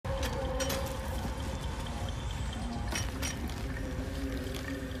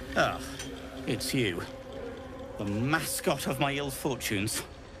Ah, it's you. The mascot of my ill fortunes.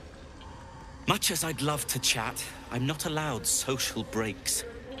 Much as I'd love to chat, I'm not allowed social breaks.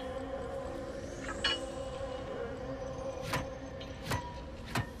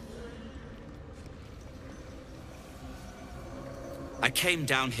 I came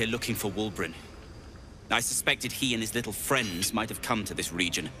down here looking for Wulbren. I suspected he and his little friends might have come to this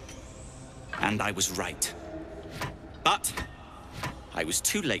region. And I was right. But I was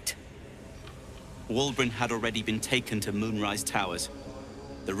too late. Wulbren had already been taken to Moonrise Towers.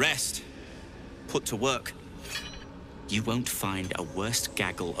 The rest, put to work. You won't find a worse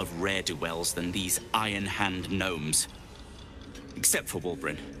gaggle of ne'er-do-wells than these Iron Hand gnomes. Except for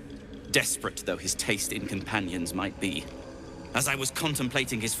Wulbren, desperate though his taste in companions might be. As I was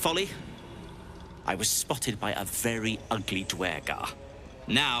contemplating his folly, I was spotted by a very ugly Dwergar.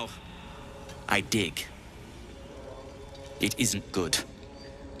 Now, I dig. It isn't good.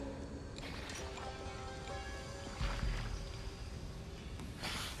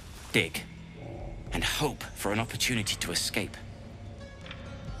 Dig. And hope for an opportunity to escape.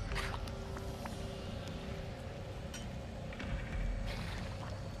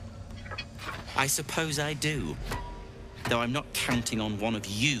 I suppose I do. Though I'm not counting on one of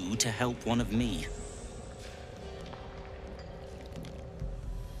you to help one of me.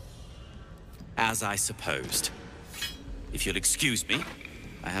 As I supposed. If you'll excuse me,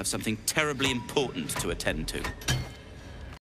 I have something terribly important to attend to.